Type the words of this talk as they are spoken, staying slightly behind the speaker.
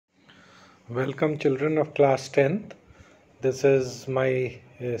Welcome children of class 10th. This is my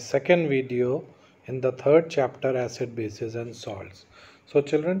second video in the third chapter acid bases and salts. So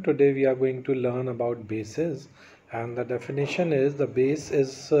children, today we are going to learn about bases, and the definition is the base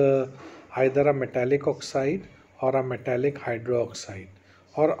is either a metallic oxide or a metallic hydroxide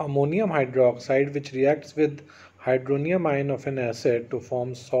or ammonium hydroxide which reacts with hydronium ion of an acid to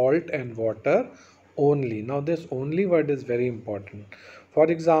form salt and water only. Now this only word is very important. For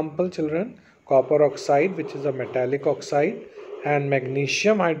example, children, copper oxide, which is a metallic oxide, and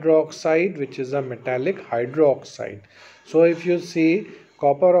magnesium hydroxide, which is a metallic hydroxide. So if you see,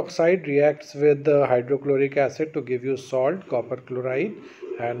 copper oxide reacts with the hydrochloric acid to give you salt, copper chloride,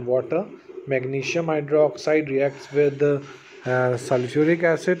 and water. Magnesium hydroxide reacts with the sulfuric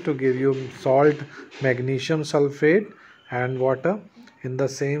acid to give you salt, magnesium sulfate, and water. In the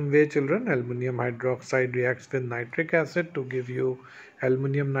same way, children, aluminum hydroxide reacts with nitric acid to give you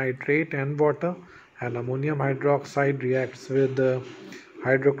aluminum nitrate and water, and ammonium hydroxide reacts with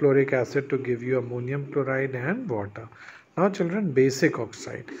hydrochloric acid to give you ammonium chloride and water. Now, children, basic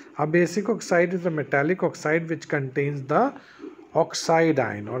oxide. A basic oxide is a metallic oxide which contains the oxide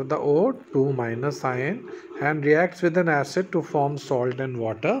ion or the O2 minus ion and reacts with an acid to form salt and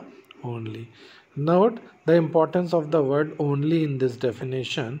water only. Note the importance of the word only in this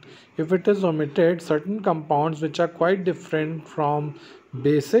definition. If it is omitted, certain compounds which are quite different from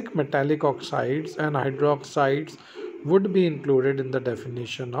basic metallic oxides and hydroxides would be included in the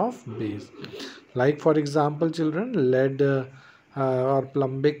definition of base. Like for example, children, lead or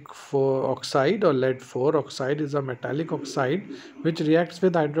plumbic oxide or lead 4 oxide is a metallic oxide which reacts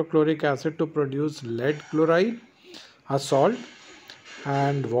with hydrochloric acid to produce lead chloride, a salt,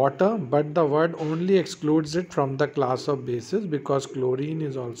 and water, but the word only excludes it from the class of bases because chlorine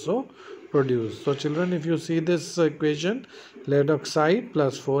is also produced. So children, if you see this equation, lead oxide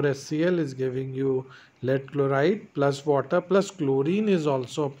plus 4HCl is giving you lead chloride plus water plus chlorine is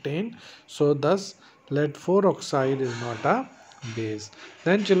also obtained. So thus lead 4 oxide is not a base.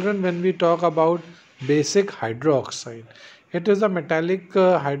 Then children, when we talk about basic hydroxide, it is a metallic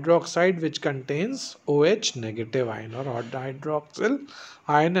hydroxide which contains OH negative ion or hydroxyl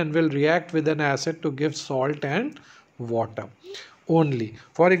ion and will react with an acid to give salt and water only.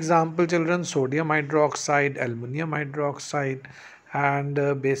 For example, children, sodium hydroxide, aluminum hydroxide,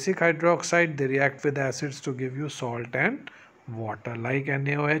 and basic hydroxide, they react with acids to give you salt and water. Like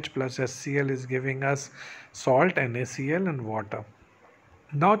NaOH plus HCl is giving us salt, NaCl, and water.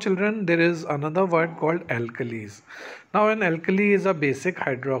 Now children, there is another word called alkalis. Now an alkali is a basic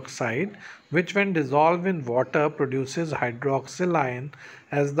hydroxide which when dissolved in water produces hydroxyl ion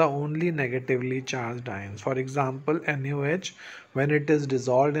as the only negatively charged ions. For example, NaOH, when it is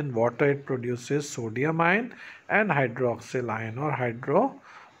dissolved in water, it produces sodium ion and hydroxyl ion or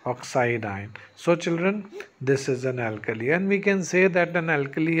hydroxide ion. So children, this is an alkali, and we can say that an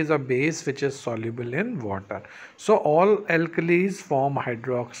alkali is a base which is soluble in water. So all alkalis form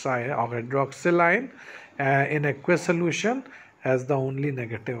hydroxide or hydroxyl ion in aqueous solution as the only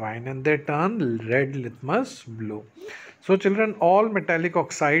negative ion, and they turn red litmus blue. So children, all metallic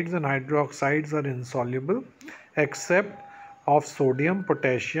oxides and hydroxides are insoluble except of sodium,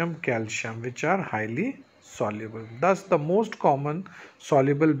 potassium, calcium, which are highly soluble. Thus the most common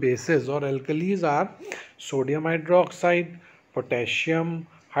soluble bases or alkalis are sodium hydroxide, potassium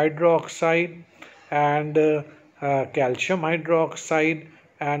hydroxide, and calcium hydroxide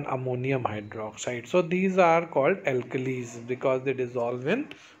and ammonium hydroxide. So these are called alkalis because they dissolve in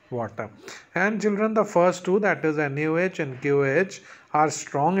water. And children, the first two, that is NaOH and KOH, are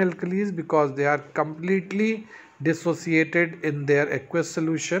strong alkalis because they are completely dissociated in their aqueous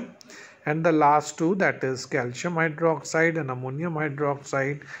solution. And the last two, that is calcium hydroxide and ammonium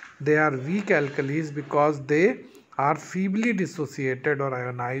hydroxide, they are weak alkalis because they are feebly dissociated or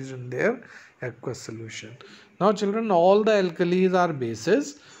ionized in their aqueous solution. Now children, all the alkalis are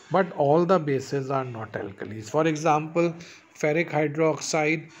bases, but all the bases are not alkalis. For example, ferric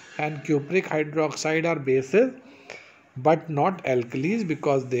hydroxide and cupric hydroxide are bases but not alkalis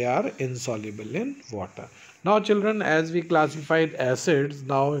because they are insoluble in water. Now children, as we classified acids,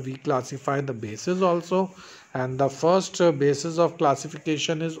 now we classify the bases also, and the first basis of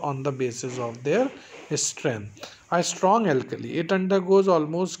classification is on the basis of their strength. A strong alkali, it undergoes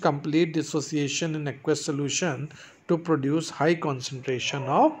almost complete dissociation in aqueous solution to produce high concentration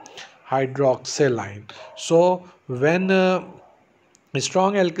of hydroxyl ion. So when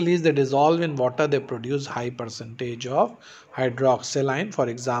strong alkalis, they dissolve in water, they produce high percentage of hydroxyl ion. For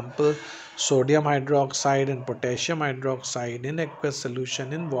example, sodium hydroxide and potassium hydroxide in aqueous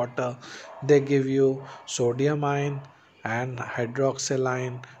solution in water, they give you sodium ion and hydroxyl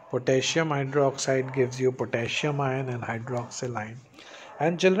ion. Potassium hydroxide gives you potassium ion and hydroxyl ion.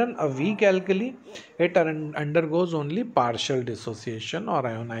 And children, a weak alkali, it undergoes only partial dissociation or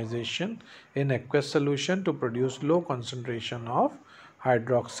ionization in aqueous solution to produce low concentration of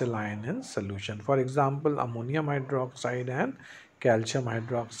hydroxyl ion in solution. For example, ammonium hydroxide and calcium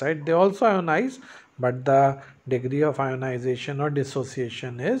hydroxide, they also ionize, but the degree of ionization or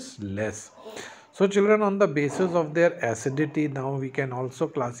dissociation is less. So children, on the basis of their acidity, now we can also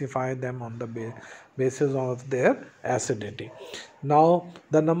classify them on the basis of their acidity. Now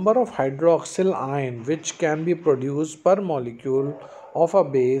the number of hydroxyl ion which can be produced per molecule of a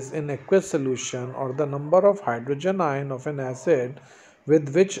base in aqueous solution, or the number of hydrogen ion of an acid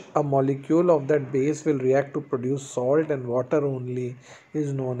with which a molecule of that base will react to produce salt and water only,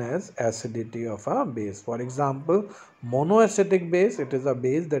 is known as acidity of a base. For example, monoacidic base, it is a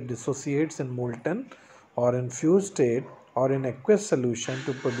base that dissociates in molten or in fused state or in aqueous solution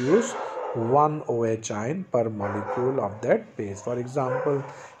to produce one OH ion per molecule of that base. For example,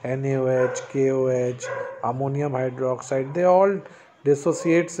 NaOH, KOH, ammonium hydroxide, they all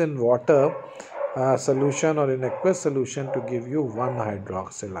dissociates in water solution or in aqueous solution to give you one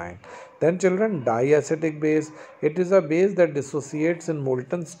hydroxyl ion. Then children, diacetic base, it is a base that dissociates in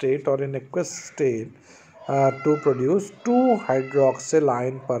molten state or in aqueous state to produce two hydroxyl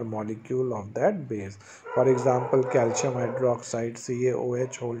ion per molecule of that base. For example, calcium hydroxide,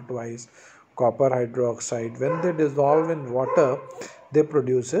 CaOH whole twice, copper hydroxide, when they dissolve in water, they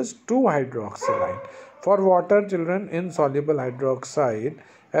produces two hydroxyl ion. For water, children, insoluble hydroxide,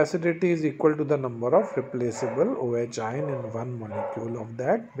 acidity is equal to the number of replaceable OH ion in one molecule of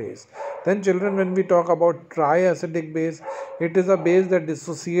that base. Then children, when we talk about triacidic base, it is a base that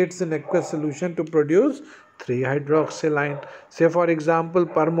dissociates in aqueous solution to produce 3 hydroxyl ion. Say for example,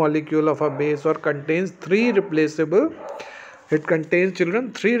 per molecule of a base or contains 3 replaceable, it contains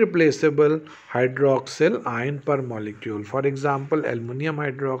children 3 replaceable hydroxyl ion per molecule. For example, aluminum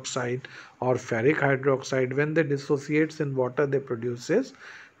hydroxide or ferric hydroxide, when they dissociates in water, they produces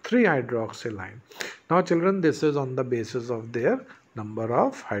 3 hydroxyl ion. Now children, this is on the basis of their number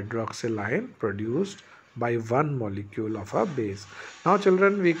of hydroxyl ion produced by one molecule of a base. Now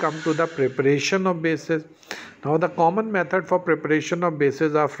children, we come to the preparation of bases. Now the common method for preparation of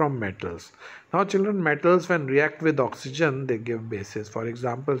bases are from metals. Now children, metals when react with oxygen, they give bases. For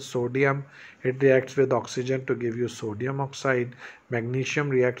example, sodium, it reacts with oxygen to give you sodium oxide. Magnesium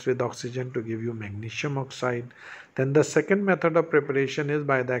reacts with oxygen to give you magnesium oxide. Then the second method of preparation is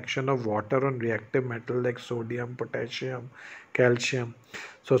by the action of water on reactive metal like sodium, potassium, calcium.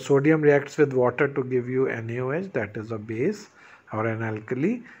 So sodium reacts with water to give you NaOH, that is a base or an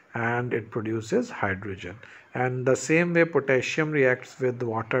alkali, and it produces hydrogen. And the same way potassium reacts with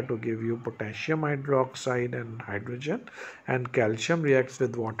water to give you potassium hydroxide and hydrogen, and calcium reacts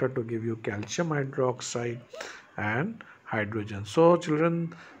with water to give you calcium hydroxide and hydrogen. So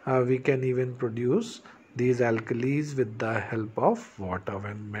children, we can even produce these alkalis with the help of water.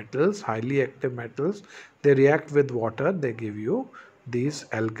 When metals, highly active metals, they react with water, they give you these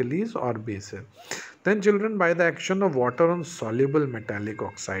alkalis or bases. Then children, by the action of water on soluble metallic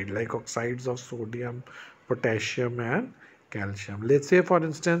oxide like oxides of sodium, potassium and calcium. Let's say for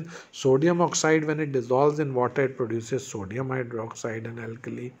instance, sodium oxide, when it dissolves in water, it produces sodium hydroxide and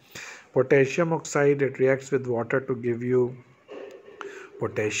alkali. Potassium oxide, it reacts with water to give you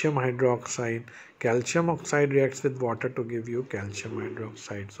potassium hydroxide. Calcium oxide reacts with water to give you calcium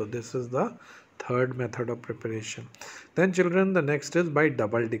hydroxide. So this is the third method of preparation. Then children, the next is by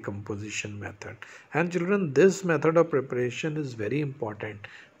double decomposition method. And children, this method of preparation is very important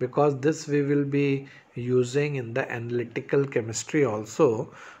because this we will be using in the analytical chemistry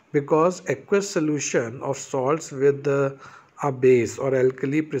also, because aqueous solution of salts with a base or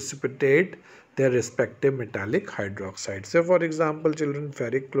alkali precipitate their respective metallic hydroxide. So for example, children,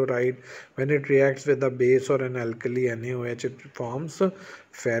 ferric chloride, when it reacts with a base or an alkali NaOH, it forms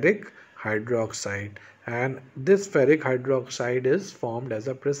ferric hydroxide, and this ferric hydroxide is formed as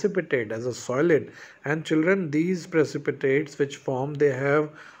a precipitate, as a solid. And children, these precipitates which form, they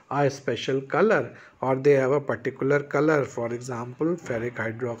have a special color or they have a particular color. For example, ferric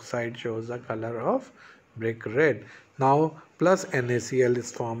hydroxide shows a color of brick red. Now plus NaCl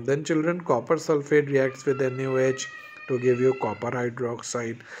is formed. Then children, copper sulfate reacts with NaOH to give you copper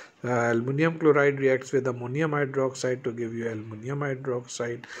hydroxide. Aluminum chloride reacts with ammonium hydroxide to give you aluminum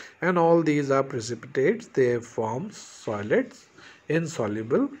hydroxide, and all these are precipitates. They form solids,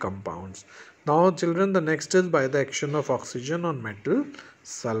 insoluble compounds. Now children, the next is by the action of oxygen on metal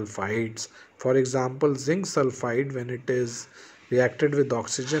sulfides. For example, zinc sulfide, when it is reacted with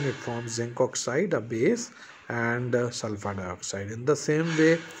oxygen, it forms zinc oxide, a base, and sulfur dioxide. In the same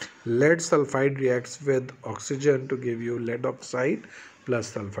way, lead sulfide reacts with oxygen to give you lead oxide plus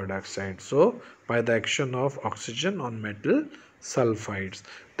sulfur dioxide. So by the action of oxygen on metal sulfides.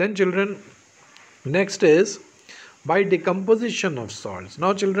 Then children, next is by decomposition of salts.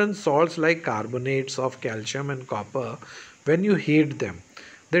 Now children, salts like carbonates of calcium and copper, when you heat them,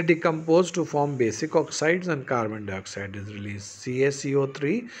 they decompose to form basic oxides and carbon dioxide is released.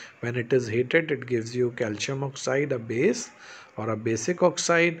 CaCO3, when it is heated, it gives you calcium oxide, a base or a basic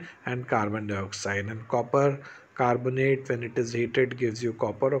oxide, and carbon dioxide. And copper carbonate, when it is heated, gives you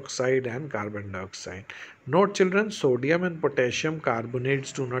copper oxide and carbon dioxide. Note children, sodium and potassium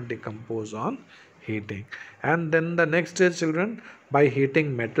carbonates do not decompose on heating. And then the next is children, by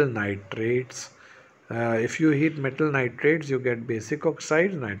heating metal nitrates. If you heat metal nitrates, you get basic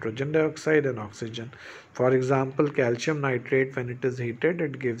oxides, nitrogen dioxide and oxygen. For example, calcium nitrate, when it is heated,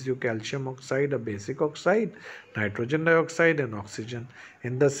 it gives you calcium oxide, a basic oxide, nitrogen dioxide and oxygen.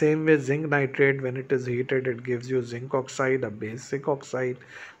 In the same way, zinc nitrate, when it is heated, it gives you zinc oxide, a basic oxide,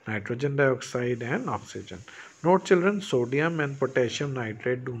 nitrogen dioxide and oxygen. Note children, sodium and potassium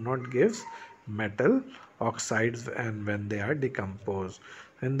nitrate do not give metal oxides and when they are decomposed.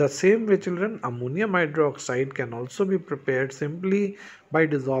 In the same way children, ammonium hydroxide can also be prepared simply by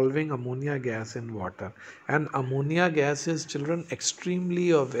dissolving ammonia gas in water. And ammonia gas is children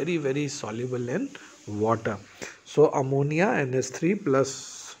extremely or very soluble in water. So ammonia NH3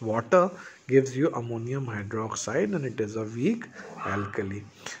 plus water gives you ammonium hydroxide and it is a weak alkali.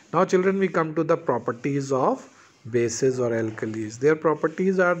 Now children, we come to the properties of bases or alkalis. Their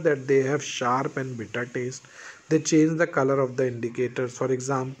properties are that they have sharp and bitter taste. They change the color of the indicators. For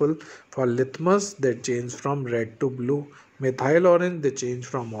example, for litmus, they change from red to blue. Methyl orange, they change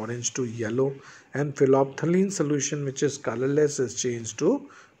from orange to yellow. And phenolphthalein solution, which is colorless, is changed to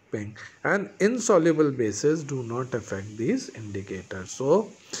pink. And insoluble bases do not affect these indicators. So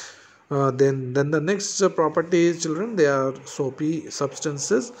then the next property is children, they are soapy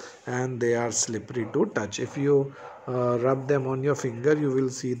substances and they are slippery to touch. If you rub them on your finger, you will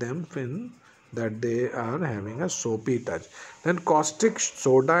see them in that they are having a soapy touch. Then caustic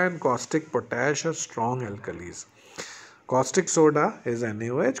soda and caustic potash are strong alkalis. Caustic soda is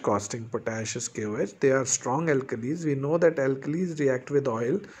NaOH, caustic potash is KOH. They are strong alkalis. We know that alkalis react with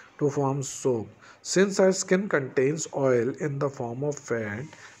oil to form soap. Since our skin contains oil in the form of fat,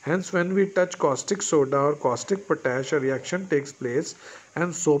 hence when we touch caustic soda or caustic potash, a reaction takes place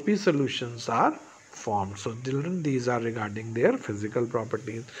and soapy solutions are formed. So children, these are regarding their physical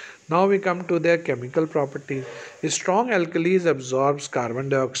properties. Now we come to their chemical properties. Strong alkalis absorbs carbon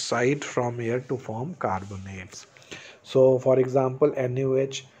dioxide from air to form carbonates. So for example,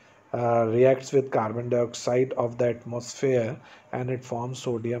 NaOH reacts with carbon dioxide of the atmosphere and it forms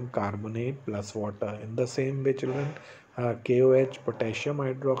sodium carbonate plus water. In the same way children, KOH, potassium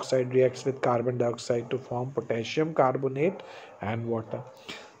hydroxide, reacts with carbon dioxide to form potassium carbonate and water.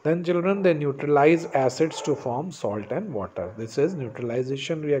 Then children, they neutralize acids to form salt and water. This is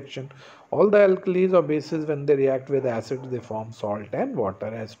neutralization reaction. All the alkalis or bases, when they react with acids, they form salt and water.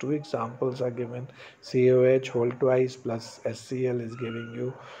 As two examples are given, COH whole twice plus HCl is giving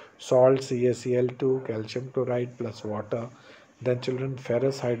you salt, CaCl2, calcium chloride plus water. Then children,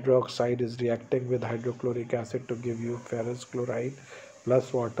 ferrous hydroxide is reacting with hydrochloric acid to give you ferrous chloride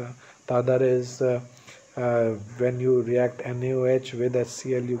plus water. The other is when you react NaOH with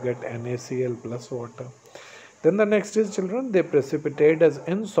HCl, you get NaCl plus water. Then the next is children, they precipitate as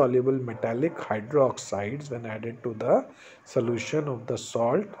insoluble metallic hydroxides when added to the solution of the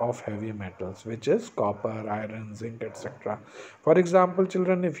salt of heavy metals, which is copper, iron, zinc, etc. For example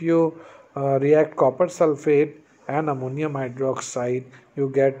children, if you react copper sulfate and ammonium hydroxide, you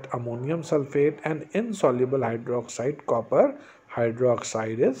get ammonium sulfate and insoluble hydroxide copper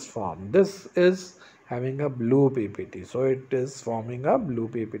hydroxide is formed. This is having a blue PPT, so it is forming a blue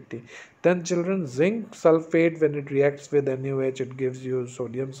PPT. Then children, zinc sulfate, when it reacts with NaOH, it gives you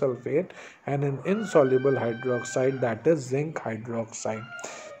sodium sulfate and an insoluble hydroxide, that is zinc hydroxide.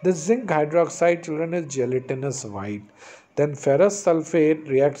 This zinc hydroxide children is gelatinous white. Then ferrous sulfate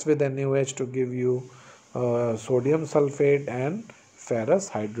reacts with NaOH to give you sodium sulfate and ferrous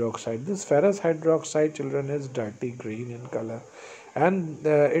hydroxide. This ferrous hydroxide children is dirty green in color, and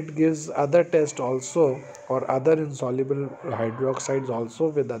it gives other test also, or other insoluble hydroxides also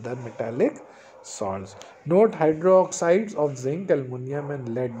with other metallic salts. Note, hydroxides of zinc, aluminum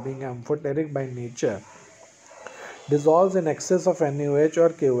and lead, being amphoteric by nature, dissolves in excess of NaOH or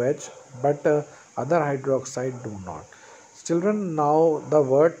KOH, but other hydroxide do not. Children, now the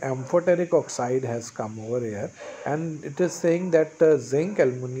word amphoteric oxide has come over here, and it is saying that zinc,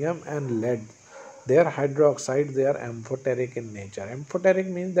 aluminum and lead, their hydroxides, they are amphoteric in nature. Amphoteric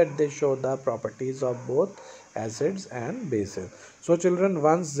means that they show the properties of both acids and bases. So children,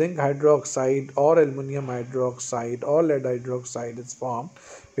 once zinc hydroxide or aluminum hydroxide or lead hydroxide is formed,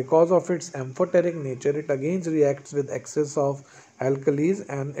 because of its amphoteric nature, it again reacts with excess of alkalis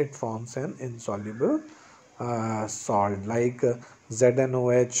and it forms an insoluble salt like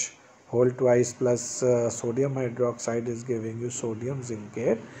ZnOH whole twice plus sodium hydroxide is giving you sodium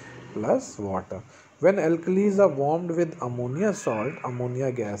zincate plus water. When alkalis are warmed with ammonia salt,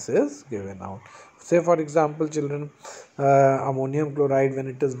 ammonia gas is given out. Say for example children, ammonium chloride, when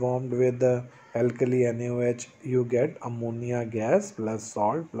it is warmed with alkali NaOH, you get ammonia gas plus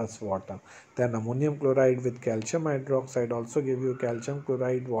salt plus water. Then ammonium chloride with calcium hydroxide also give you calcium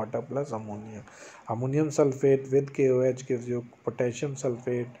chloride, water plus ammonia. Ammonium sulfate with KOH gives you potassium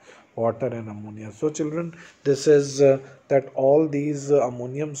sulfate, water and ammonia. So children, this is that all these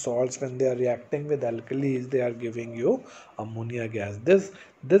ammonium salts, when they are reacting with alkalis, they are giving you ammonia gas.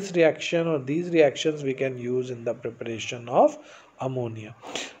 This reaction or these reactions we can use in the preparation of ammonia.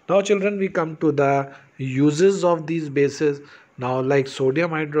 Now children, we come to the uses of these bases. Now like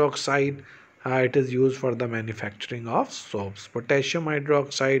sodium hydroxide, it is used for the manufacturing of soaps. Potassium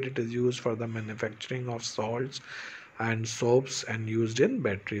hydroxide, it is used for the manufacturing of salts and soaps and used in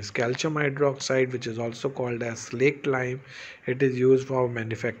batteries. Calcium hydroxide, which is also called as slaked lime, it is used for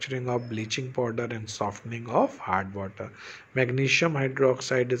manufacturing of bleaching powder and softening of hard water. Magnesium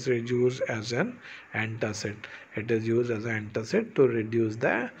hydroxide is used as an antacid. It is used as an antacid to reduce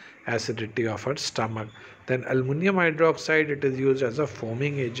the acidity of our stomach. Then aluminum hydroxide, it is used as a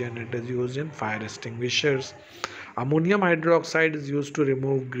foaming agent. It is used in fire extinguishers. Ammonium hydroxide is used to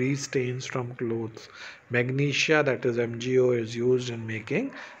remove grease stains from clothes. Magnesia, that is MgO, is used in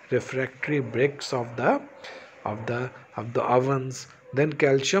making refractory bricks of the ovens. Then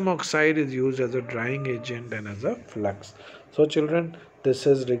calcium oxide is used as a drying agent and as a flux. So children, this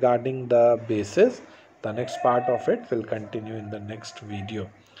is regarding the bases. The next part of it will continue in the next video.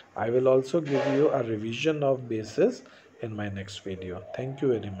 I will also give you a revision of bases in my next video. Thank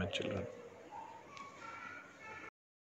you very much children.